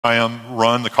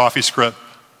run the CoffeeScript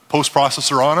post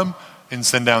processor on them, and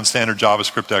send down standard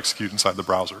JavaScript to execute inside the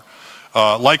browser.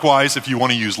 Likewise, if you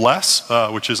want to use less,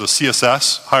 which is a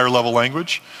CSS higher level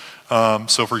language.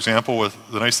 So for example,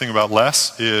 the nice thing about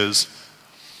less is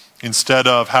instead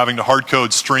of having to hard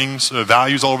code strings,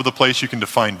 values all over the place, you can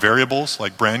define variables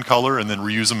like brand color and then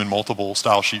reuse them in multiple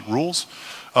style sheet rules.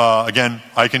 Again,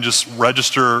 I can just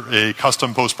register a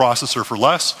custom post processor for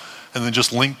less and then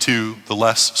just link to the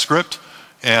less script.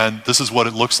 And this is what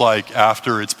it looks like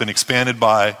after it's been expanded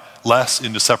by less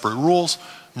into separate rules,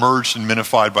 merged and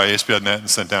minified by ASP.NET and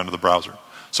sent down to the browser.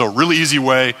 So a really easy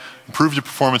way, improve the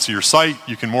performance of your site.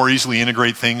 You can more easily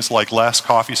integrate things like less,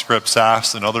 CoffeeScript,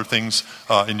 Sass, and other things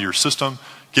into your system,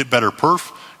 get better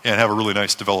perf, and have a really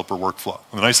nice developer workflow.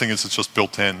 And the nice thing is it's just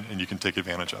built in and you can take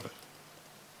advantage of it.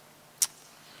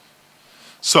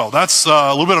 So that's a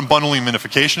little bit of bundling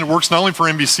minification. It works not only for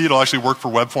MVC, it'll actually work for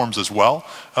web forms as well.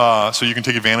 So you can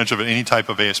take advantage of any type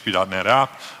of ASP.NET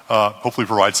app. Hopefully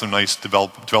provide some nice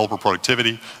developer productivity.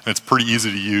 And it's pretty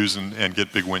easy to use and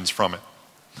get big wins from it.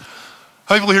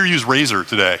 How many people here use Razor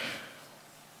today?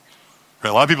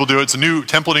 A lot of people do it. It's a new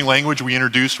templating language we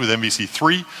introduced with MVC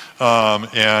 3.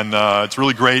 It's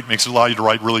really great. Makes it allow you to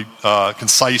write really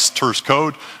concise, terse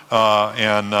code. It's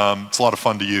a lot of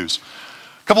fun to use.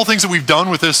 A couple of things that we've done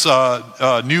with this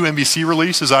new MVC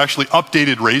release is actually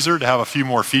updated Razor to have a few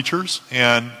more features.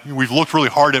 And we've looked really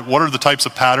hard at what are the types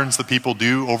of patterns that people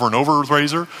do over and over with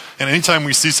Razor. And anytime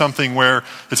we see something where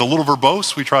it's a little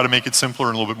verbose, we try to make it simpler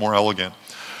and a little bit more elegant.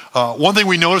 One thing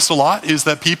we noticed a lot is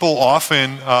that people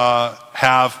often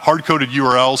have hard-coded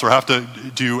URLs or have to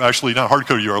do, actually not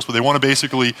hard-coded URLs, but they want to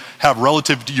basically have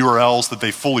relative URLs that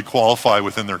they fully qualify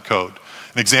within their code.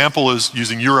 An example is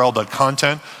using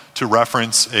URL.content to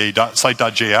reference a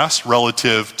site.js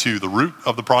relative to the root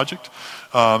of the project.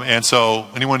 And so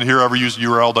anyone here ever used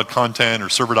URL.content or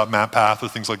server.mappath or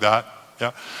things like that?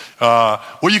 Yeah.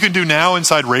 What you can do now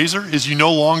inside Razor is you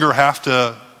no longer have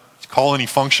to call any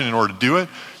function in order to do it.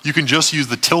 You can just use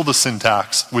the tilde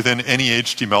syntax within any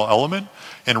HTML element,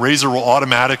 and Razor will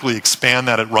automatically expand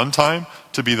that at runtime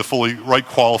to be the fully right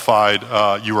qualified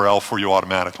URL for you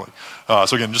automatically.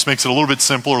 So again, just makes it a little bit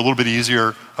simpler, a little bit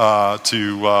easier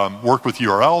to work with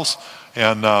URLs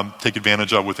and take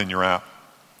advantage of within your app.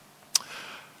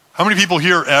 How many people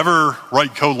here ever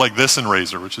write code like this in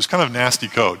Razor, which is kind of nasty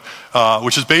code,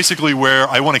 which is basically where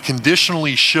I want to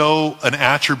conditionally show an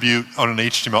attribute on an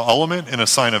HTML element and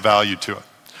assign a value to it.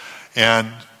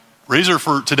 And Razor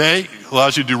for today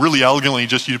allows you to do really elegantly,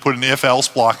 just you put an if-else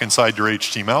block inside your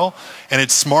HTML, and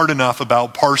it's smart enough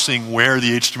about parsing where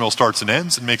the HTML starts and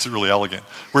ends and makes it really elegant.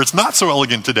 Where it's not so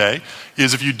elegant today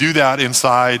is if you do that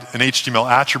inside an HTML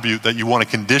attribute that you want to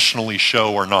conditionally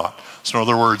show or not. So in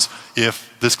other words,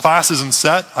 if this class isn't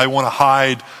set, I want to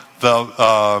hide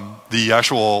the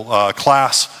actual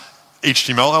class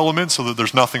HTML element so that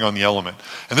there's nothing on the element.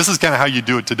 And this is kind of how you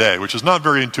do it today, which is not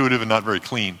very intuitive and not very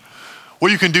clean.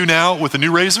 What you can do now with the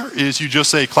new Razor is you just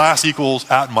say class equals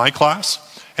 @myClass,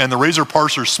 and the Razor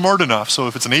parser is smart enough so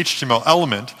if it's an HTML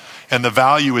element and the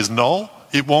value is null,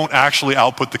 it won't actually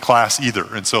output the class either.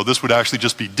 And so this would actually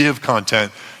just be div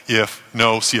content if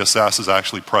no CSS is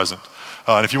actually present.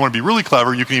 And if you want to be really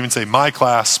clever, you can even say my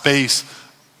class space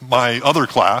my other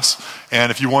class.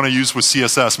 And if you want to use with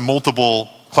CSS multiple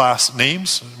class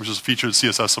names, which is a feature that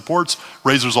CSS supports,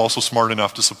 Razor's also smart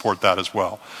enough to support that as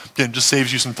well. Again, just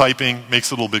saves you some typing,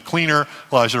 makes it a little bit cleaner,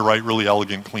 allows you to write really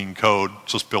elegant, clean code,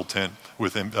 just built in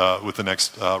with the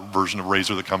next version of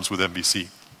Razor that comes with MVC.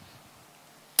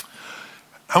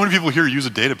 How many people here use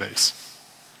a database?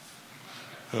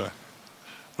 What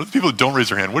are the people that don't raise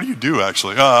their hand? What do you do,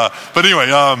 actually? But anyway,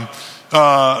 a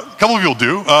couple of people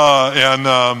do,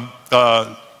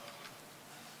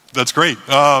 that's great,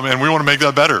 and we want to make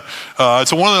that better.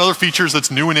 So one of the other features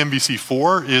that's new in MVC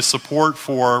 4 is support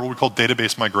for what we call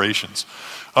database migrations.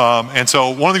 And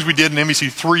so one of the things we did in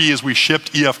MVC 3 is we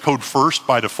shipped EF code first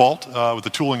by default with the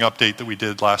tooling update that we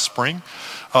did last spring.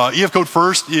 EF code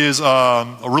first is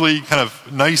a really kind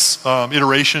of nice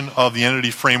iteration of the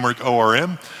entity framework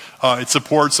ORM. It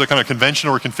supports a kind of convention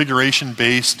or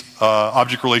configuration-based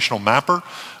object relational mapper.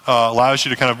 Allows you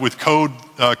to kind of, with code,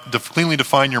 cleanly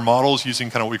define your models using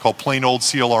kind of what we call plain old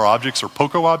CLR objects or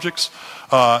POCO objects.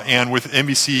 And with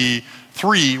MVC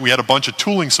 3, we had a bunch of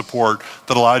tooling support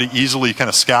that allowed you to easily kind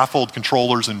of scaffold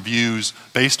controllers and views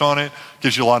based on it.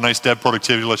 Gives you a lot of nice dev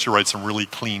productivity, lets you write some really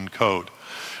clean code.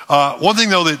 One thing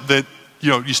though that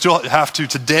you still have to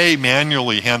today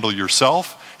manually handle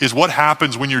yourself is what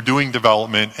happens when you're doing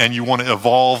development and you want to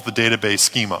evolve the database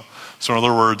schema. So in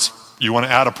other words, You want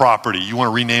to add a property. You want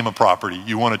to rename a property.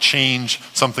 You want to change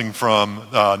something from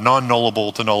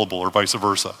non-nullable to nullable or vice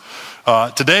versa.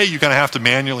 Today, you kind of have to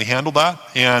manually handle that.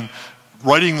 And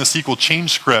writing the SQL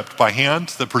change script by hand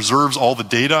that preserves all the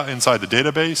data inside the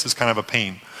database is kind of a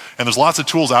pain. And there's lots of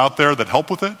tools out there that help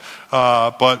with it.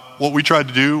 But what we tried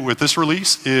to do with this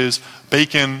release is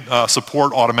bake in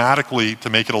support automatically to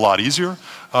make it a lot easier.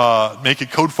 Make it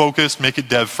code focused, make it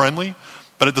dev friendly.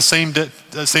 But at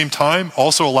the same time,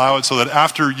 also allow it so that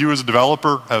after you as a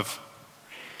developer have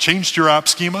changed your app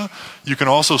schema, you can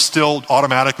also still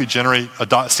automatically generate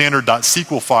a standard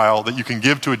 .SQL file that you can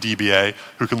give to a DBA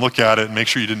who can look at it and make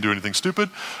sure you didn't do anything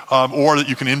stupid, or that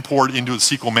you can import into a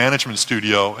SQL Management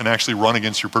Studio and actually run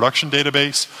against your production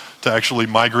database to actually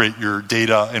migrate your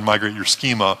data and migrate your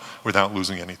schema without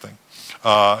losing anything.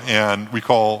 And we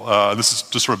call, this is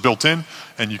just sort of built in,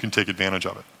 and you can take advantage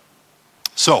of it.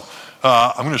 So,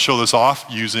 I'm going to show this off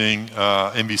using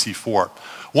MVC4.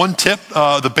 One tip,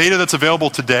 the beta that's available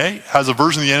today has a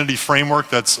version of the Entity Framework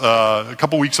that's a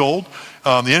couple weeks old.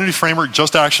 The Entity Framework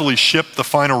just actually shipped the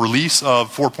final release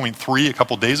of 4.3 a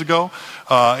couple days ago,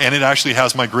 and it actually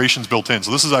has migrations built in.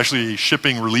 So this is actually a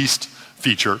shipping released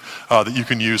feature that you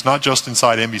can use not just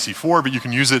inside MVC4, but you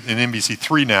can use it in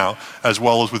MVC3 now, as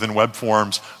well as within web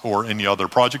forms or any other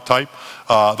project type.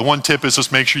 The one tip is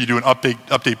just make sure you do an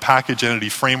update package entity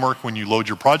framework when you load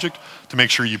your project to make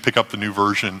sure you pick up the new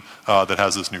version that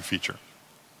has this new feature.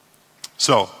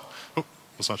 So,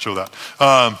 let's not show that.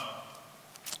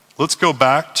 Let's go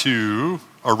back to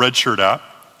our Redshirt app.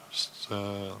 Just,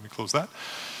 let me close that.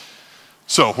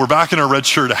 So, we're back in our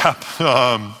Redshirt app,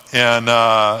 and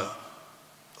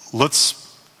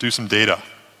let's do some data.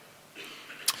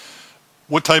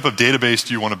 What type of database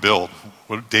do you want to build?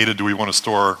 What data do we want to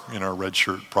store in our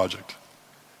Redshirt project?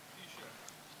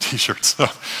 T-shirts.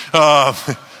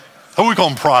 How do we call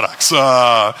them products?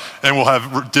 And we'll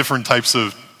have different types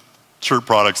of shirt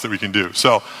products that we can do.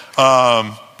 So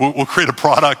we'll create a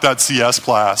product.cs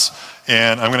class,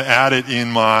 and I'm going to add it in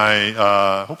my,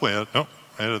 hopefully, I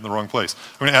added it in the wrong place.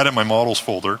 I'm going to add it in my models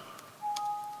folder.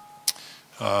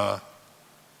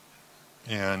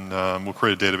 And we'll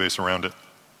create a database around it.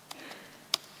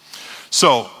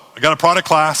 So I got a product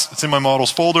class. It's in my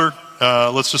models folder.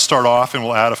 Let's just start off, and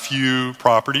we'll add a few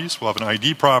properties. We'll have an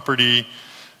ID property.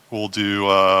 We'll do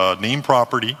a name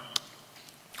property.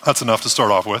 That's enough to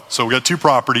start off with. So we got two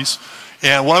properties.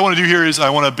 And what I want to do here is I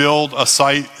want to build a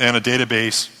site and a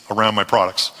database around my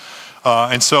products.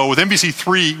 And so with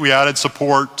MVC3, we added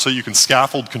support so you can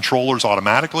scaffold controllers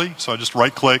automatically. So I just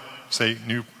right-click, say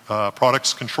new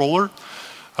products controller.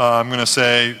 I'm going to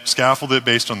say scaffold it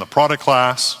based on the product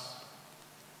class.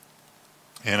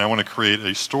 And I want to create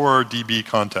a store DB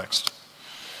context.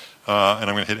 And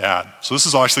I'm going to hit add. So this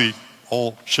is actually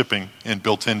all shipping and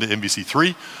built into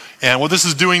MVC3. And what this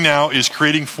is doing now is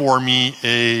creating for me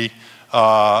a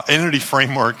entity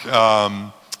framework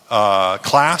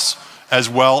class, as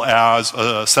well as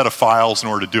a set of files in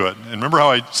order to do it. And remember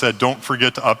how I said don't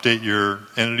forget to update your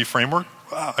entity framework?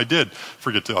 Well, I did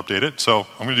forget to update it. So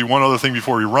I'm going to do one other thing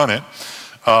before we run it,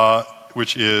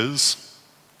 which is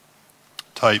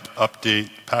type update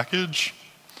package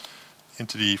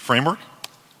entity framework.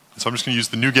 So I'm just going to use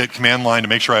the NuGet command line to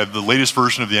make sure I have the latest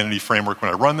version of the entity framework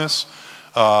when I run this.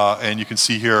 And you can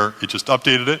see here it just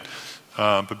updated it.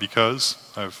 But because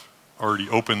I've already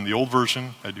opened the old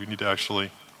version, I do need to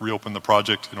actually reopen the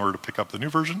project in order to pick up the new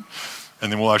version.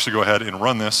 And then we'll actually go ahead and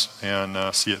run this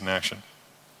and see it in action.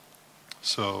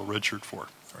 So Redshirt 4.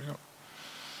 There we go.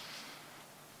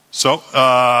 So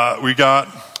we got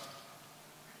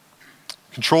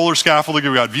controller scaffolded,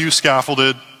 we got view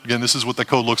scaffolded. Again, this is what the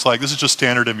code looks like. This is just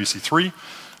standard MVC3.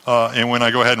 And when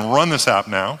I go ahead and run this app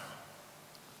now,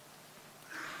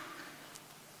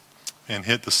 and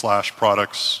hit the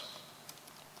 /products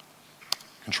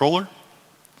controller,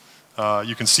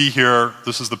 you can see here,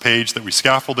 this is the page that we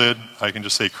scaffolded. I can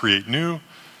just say create new,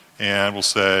 and we'll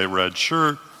say red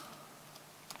shirt.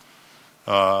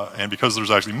 And because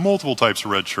there's actually multiple types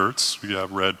of red shirts, we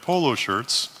have red polo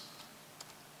shirts.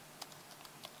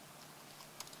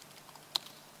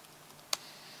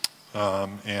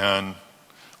 And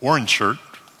orange shirt,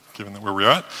 given that where we're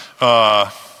at.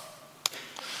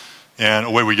 And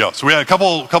away we go. So we had a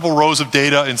couple rows of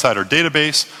data inside our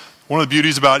database. One of the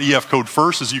beauties about EF Code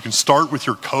First is you can start with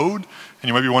your code. And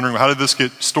you might be wondering, how did this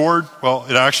get stored? Well,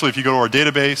 it actually, if you go to our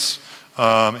database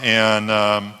and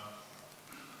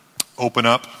open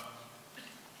up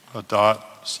a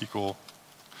 .SQL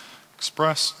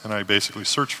Express, and I basically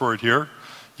search for it here,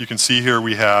 you can see here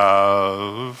we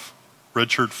have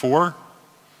Redshirt 4,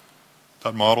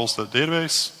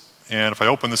 .models.database, And if I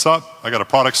open this up, I got a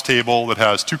products table that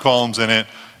has 2 columns in it,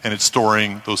 and it's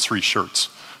storing those 3 shirts.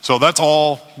 So that's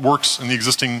all works in the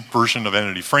existing version of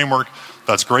Entity Framework.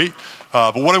 That's great.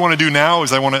 But what I want to do now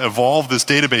is I want to evolve this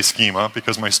database schema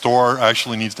because my store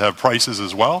actually needs to have prices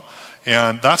as well.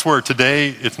 And that's where today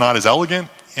it's not as elegant.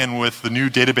 And with the new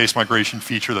database migration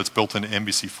feature that's built into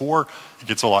MVC4, it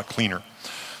gets a lot cleaner.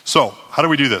 So how do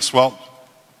we do this? Well,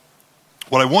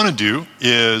 what I want to do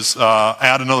is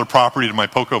add another property to my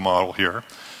POCO model here.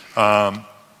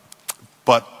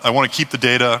 But I want to keep the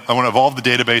data, I want to evolve the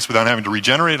database without having to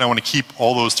regenerate. I want to keep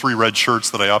all those 3 red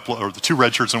shirts that I upload, or the 2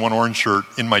 red shirts and 1 orange shirt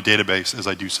in my database as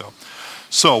I do so.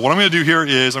 So what I'm going to do here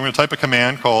is I'm going to type a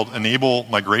command called enable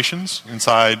migrations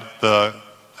inside the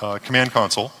command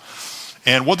console.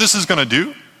 And what this is going to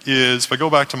do is, if I go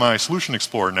back to my Solution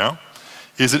Explorer now,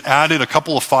 is it added a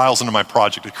couple of files into my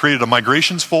project. It created a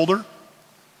migrations folder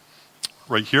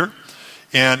right here.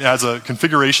 And it has a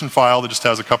configuration file that just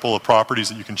has a couple of properties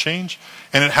that you can change.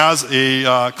 And it has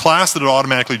a class that it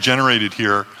automatically generated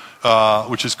here,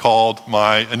 which is called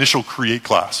my initial create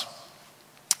class.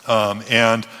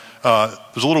 There's a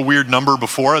little weird number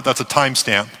before it. That's a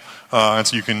timestamp. And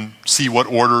so you can see what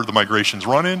order the migrations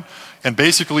run in. And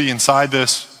basically inside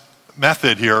this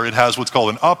method here, it has what's called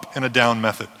an up and a down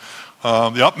method.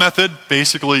 The up method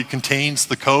basically contains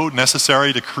the code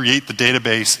necessary to create the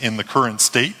database in the current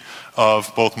state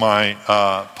of both my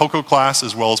POCO class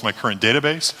as well as my current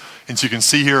database. And so you can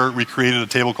see here we created a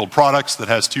table called products that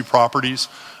has 2 properties,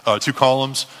 2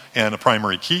 columns, and a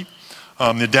primary key.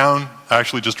 The down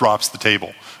actually just drops the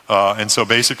table. And so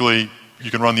basically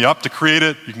you can run the up to create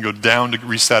it, you can go down to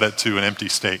reset it to an empty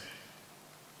state.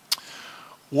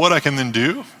 What I can then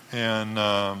do, and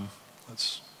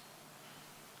let's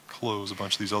close a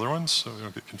bunch of these other ones so we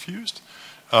don't get confused,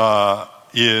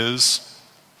 is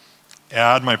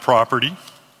add my property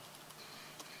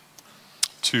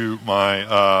to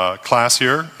my class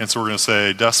here. And so we're going to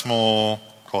say decimal,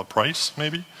 call it price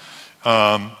maybe.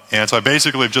 And so I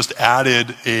basically have just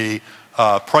added a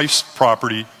price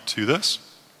property to this.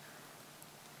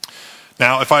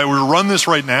 Now if I were to run this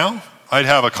right now, I'd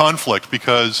have a conflict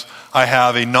because I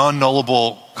have a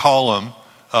non-nullable column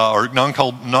or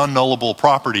non-nullable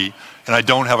property, and I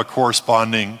don't have a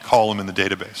corresponding column in the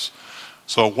database.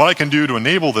 So what I can do to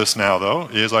enable this now, though,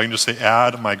 is I can just say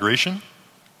add migration.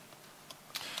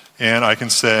 And I can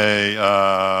say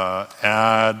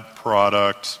add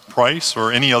product price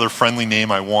or any other friendly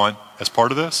name I want as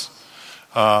part of this.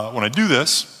 When I do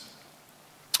this,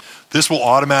 this will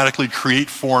automatically create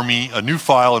for me a new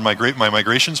file in my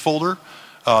migrations folder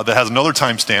that has another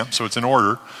timestamp, so it's in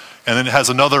order. And then it has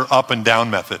another up and down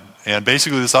method. And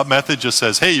basically this up method just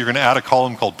says, hey, you're going to add a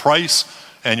column called price,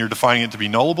 and you're defining it to be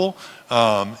nullable.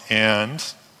 And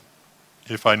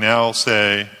if I now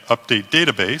say update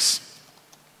database,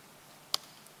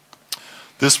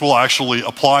 this will actually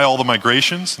apply all the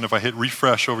migrations. And if I hit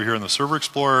refresh over here in the Server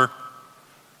Explorer,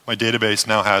 my database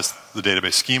now has the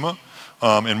database schema.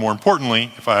 And more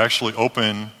importantly, if I actually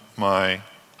open my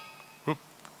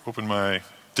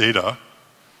data,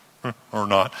 or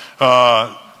not,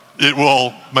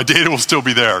 my data will still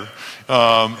be there.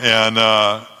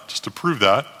 Just to prove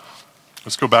that,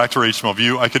 let's go back to our HTML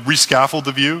view. I could rescaffold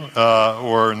the view,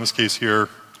 or in this case here,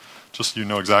 just so you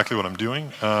know exactly what I'm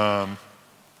doing.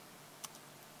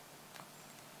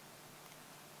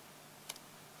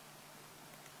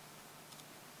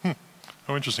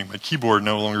 Oh, interesting. My keyboard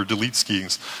no longer deletes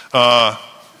keys. I'm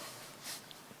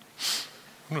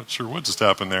not sure what just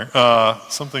happened there.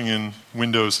 Something in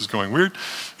Windows is going weird.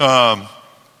 Let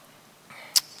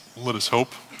us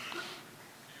hope.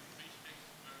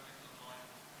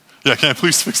 Yeah, can I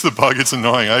please fix the bug? It's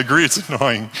annoying. I agree it's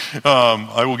annoying.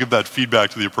 I will give that feedback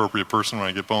to the appropriate person when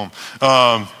I get home.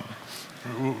 But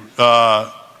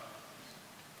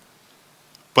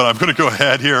I'm going to go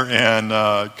ahead here and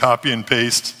copy and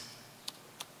paste.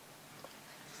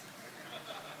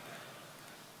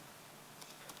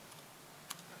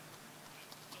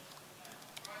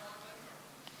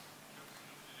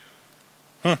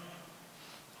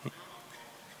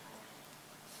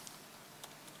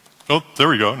 Oh, there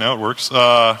we go. Now it works.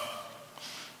 That's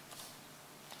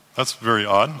very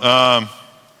odd. I'm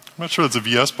not sure that's a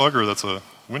VS bug or that's a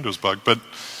Windows bug, but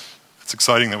it's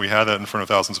exciting that we had that in front of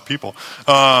thousands of people.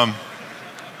 So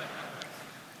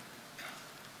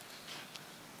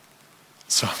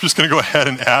I'm just going to go ahead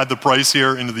and add the price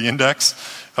here into the index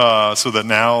so that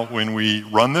now when we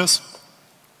run this,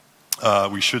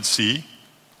 we should see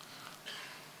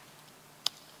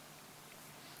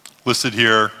listed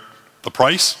here the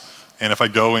price. And if I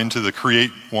go into the create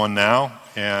one now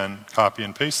and copy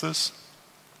and paste this,